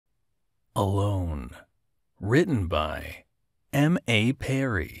Alone. Written by M.A.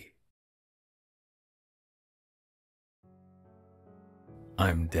 Perry.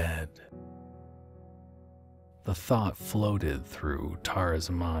 I'm dead. The thought floated through Tara's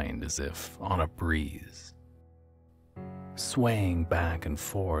mind as if on a breeze, swaying back and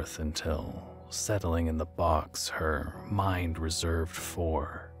forth until settling in the box her mind reserved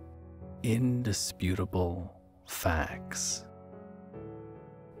for indisputable facts.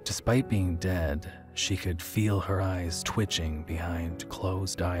 Despite being dead, she could feel her eyes twitching behind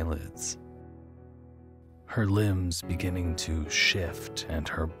closed eyelids, her limbs beginning to shift and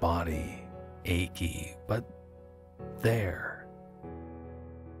her body achy, but there.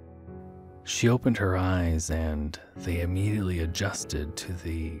 She opened her eyes and they immediately adjusted to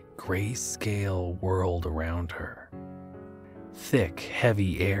the grayscale world around her. Thick,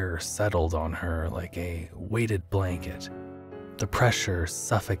 heavy air settled on her like a weighted blanket, the pressure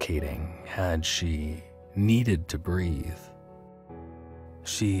suffocating had she needed to breathe.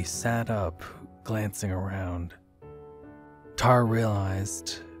 She sat up, glancing around. Tara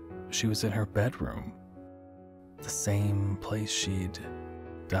realized she was in her bedroom, the same place she'd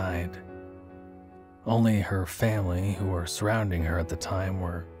died. Only her family, who were surrounding her at the time,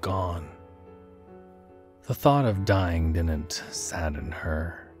 were gone. The thought of dying didn't sadden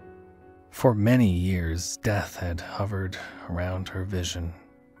her. For many years, death had hovered around her vision,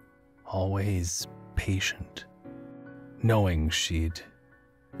 always patient, knowing she'd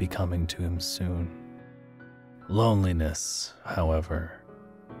be coming to him soon. Loneliness, however,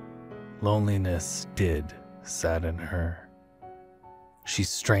 did sadden her. She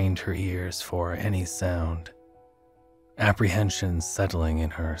strained her ears for any sound, apprehension settling in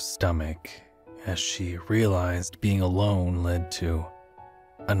her stomach as she realized being alone led to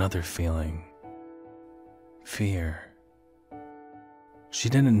another feeling: fear. She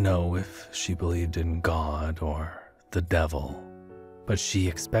didn't know if she believed in God or the devil, but she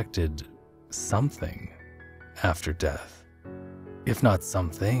expected something after death. If not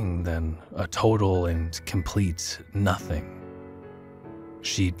something, then a total and complete nothing.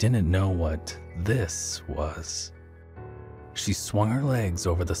 She didn't know what this was. She swung her legs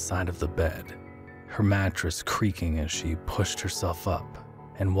over the side of the bed, her mattress creaking as she pushed herself up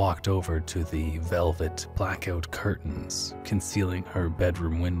and walked over to the velvet blackout curtains concealing her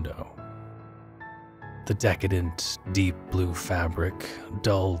bedroom window. The decadent, deep blue fabric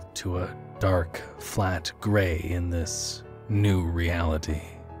dulled to a dark, flat gray in this new reality.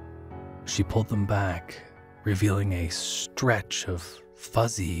 She pulled them back, revealing a stretch of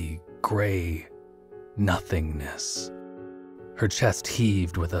fuzzy, gray nothingness. Her chest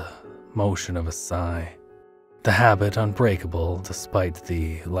heaved with a motion of a sigh, the habit unbreakable despite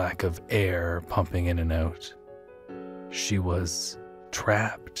the lack of air pumping in and out. She was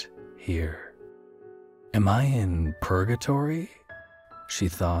trapped here. Am I in purgatory? She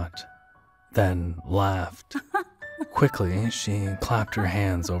thought, then laughed. Quickly, she clapped her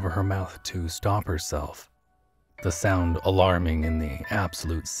hands over her mouth to stop herself, the sound alarming in the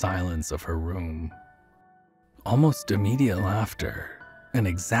absolute silence of her room. Almost immediate laughter, an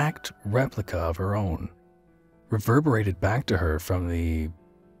exact replica of her own, reverberated back to her from the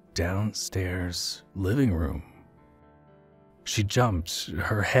downstairs living room. She jumped,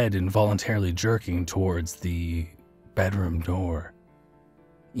 her head involuntarily jerking towards the bedroom door,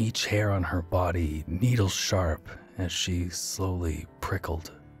 each hair on her body needle sharp as she slowly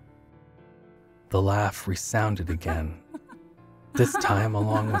prickled. The laugh resounded again, this time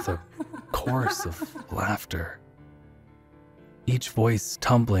along with a chorus of laughter, each voice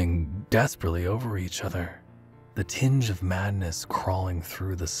tumbling desperately over each other. The tinge of madness crawling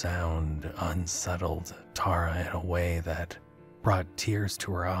through the sound unsettled Tara in a way that brought tears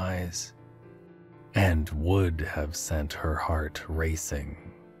to her eyes and would have sent her heart racing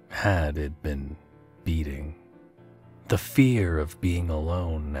had it been beating. The fear of being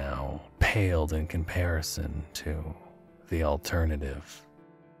alone now paled in comparison to the alternative.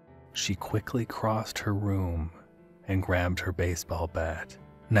 She quickly crossed her room and grabbed her baseball bat,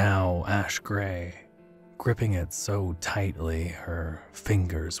 now ash gray, gripping it so tightly her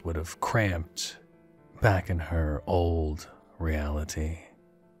fingers would have cramped back in her old reality.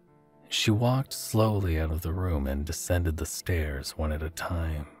 She walked slowly out of the room and descended the stairs one at a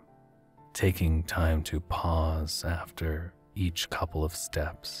time, taking time to pause after each couple of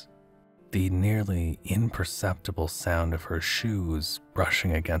steps. The nearly imperceptible sound of her shoes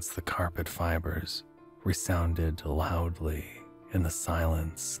brushing against the carpet fibers resounded loudly in the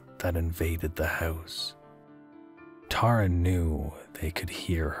silence that invaded the house. Tara knew they could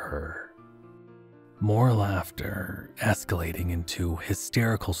hear her. More laughter, escalating into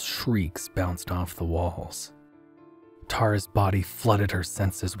hysterical shrieks, bounced off the walls. Tara's body flooded her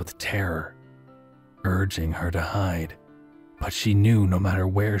senses with terror, urging her to hide, but she knew no matter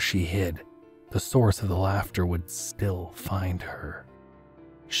where she hid, the source of the laughter would still find her.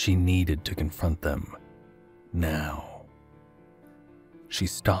 She needed to confront them now. She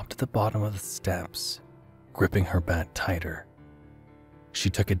stopped at the bottom of the steps, gripping her bat tighter. She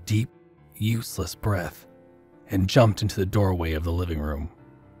took a deep, useless breath and jumped into the doorway of the living room.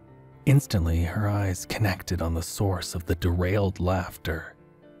 Instantly, her eyes connected on the source of the derailed laughter,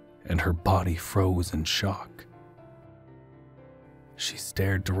 and her body froze in shock. She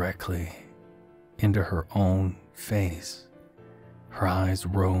stared directly into her own face. Her eyes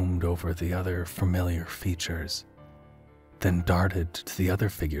roamed over the other familiar features, then darted to the other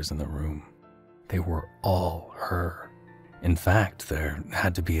figures in the room. They were all her. In fact, there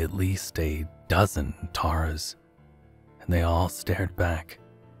had to be at least a dozen Taras, and they all stared back,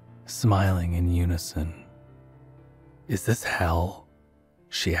 smiling in unison. "Is this hell?"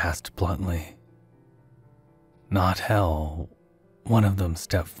 she asked bluntly. "Not hell," one of them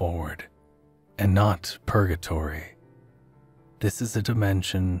stepped forward, "and not purgatory. This is a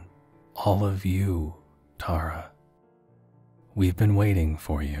dimension, all of you, Tara. We've been waiting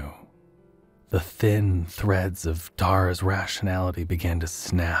for you." The thin threads of Tara's rationality began to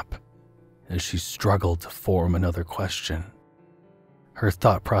snap as she struggled to form another question. Her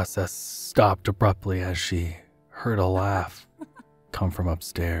thought process stopped abruptly as she heard a laugh come from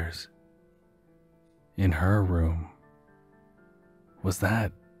upstairs. In her room. Was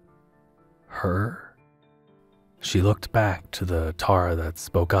that her? She looked back to the Tara that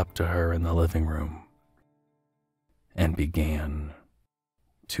spoke up to her in the living room and began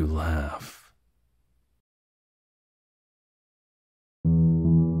to laugh.